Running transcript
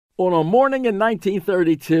On a morning in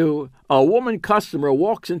 1932, a woman customer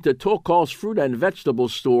walks into Tolkoff's fruit and vegetable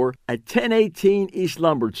store at 1018 East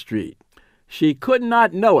Lombard Street. She could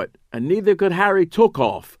not know it, and neither could Harry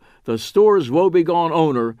Tolkoff, the store's woebegone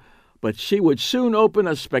owner, but she would soon open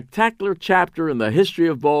a spectacular chapter in the history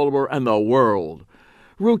of Baltimore and the world.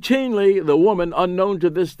 Routinely, the woman, unknown to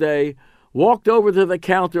this day, walked over to the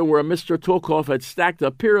counter where Mr. Tolkoff had stacked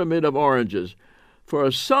a pyramid of oranges.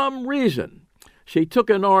 For some reason, she took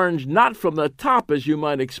an orange not from the top, as you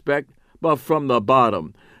might expect, but from the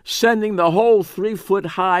bottom, sending the whole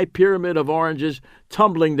 3-foot-high pyramid of oranges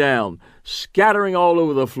tumbling down, scattering all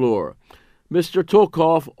over the floor. Mr.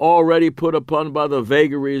 Tolkoff, already put upon by the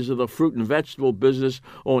vagaries of the fruit and vegetable business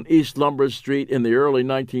on East Lombard Street in the early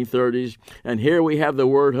 1930s, and here we have the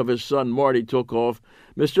word of his son, Marty Tolkoff.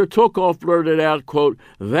 Mr. Tolkoff blurted out, quote,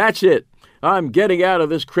 "That's it. I'm getting out of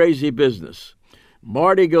this crazy business."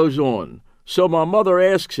 Marty goes on. So my mother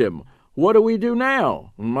asks him, "What do we do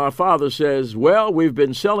now?" And my father says, "Well, we've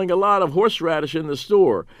been selling a lot of horseradish in the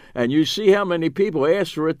store, and you see how many people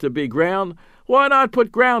ask for it to be ground. Why not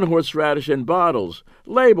put ground horseradish in bottles,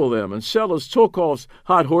 label them, and sell as Tolkoff's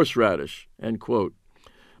hot horseradish?" End quote.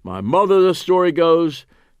 My mother, the story goes,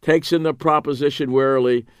 takes in the proposition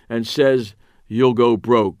warily and says, "You'll go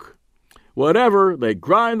broke." Whatever, they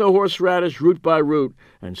grind the horseradish root by root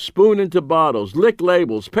and spoon into bottles, lick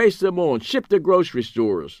labels, paste them on, ship to grocery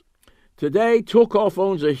stores. Today, Tolkoff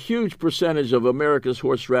owns a huge percentage of America's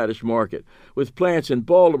horseradish market, with plants in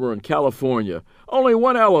Baltimore and California. Only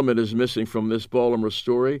one element is missing from this Baltimore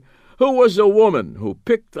story. Who was the woman who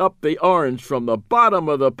picked up the orange from the bottom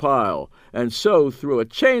of the pile and so, through a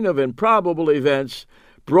chain of improbable events,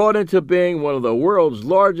 brought into being one of the world's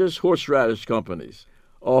largest horseradish companies?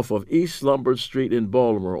 Off of East Lombard Street in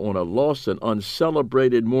Baltimore on a lost and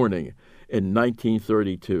uncelebrated morning in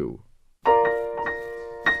 1932.